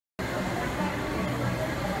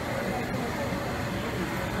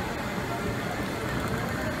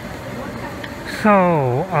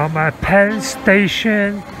So I'm at Penn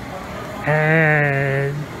Station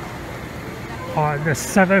and on the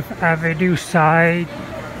 7th Avenue side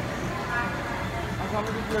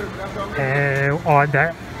and on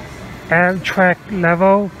the Amtrak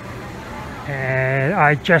level, and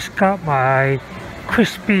I just got my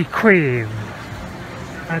Krispy Kreme.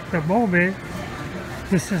 At the moment,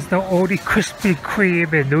 this is the only Krispy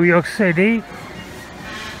Kreme in New York City.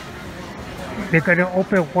 They're going to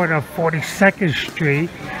open one on 42nd Street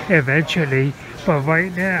eventually, but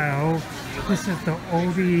right now, this is the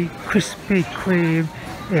only Krispy Kreme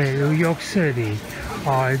in New York City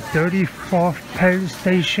on 34th Penn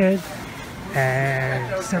Station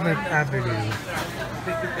and 7th Avenue.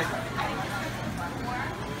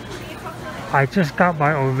 I just got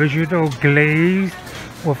my original glaze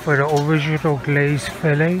with an original glaze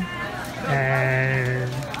filling, and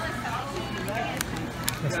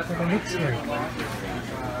that's what it looks like.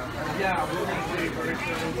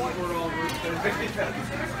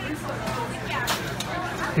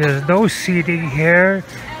 There's no seating here,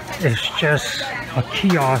 it's just a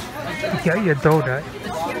kiosk to get your donut.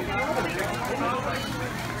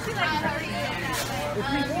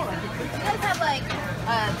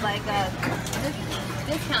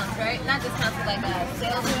 Discounts, right? Not discounts, but like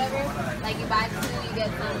sales or whatever. Like you buy two, you get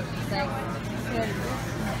some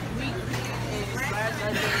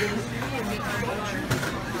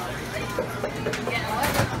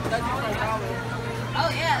Oh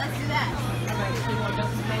yeah, let's do that.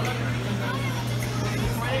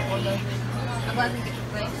 I'm glad to get the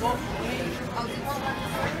plate. Oh, do one more.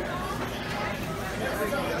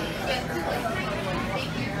 Yeah, two plates.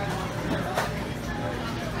 Thank you.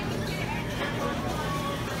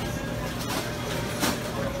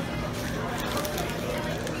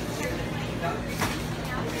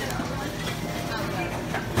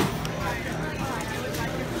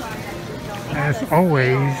 As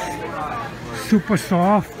always, super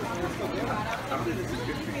soft,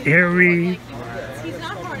 airy,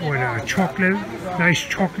 with a chocolate, nice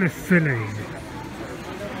chocolate filling.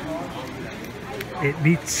 It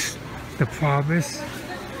meets the promise,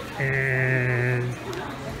 and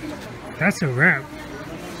that's a wrap.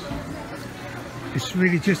 It's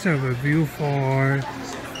really just a review for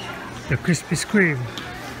the Krispy Kreme.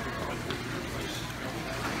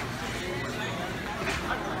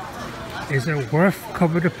 Is it worth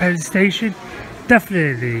coming to Penn Station?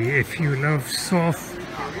 Definitely, if you love soft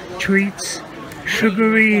treats,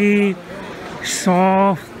 sugary,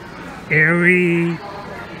 soft, airy,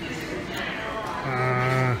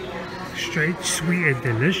 straight, sweet, and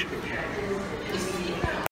delicious.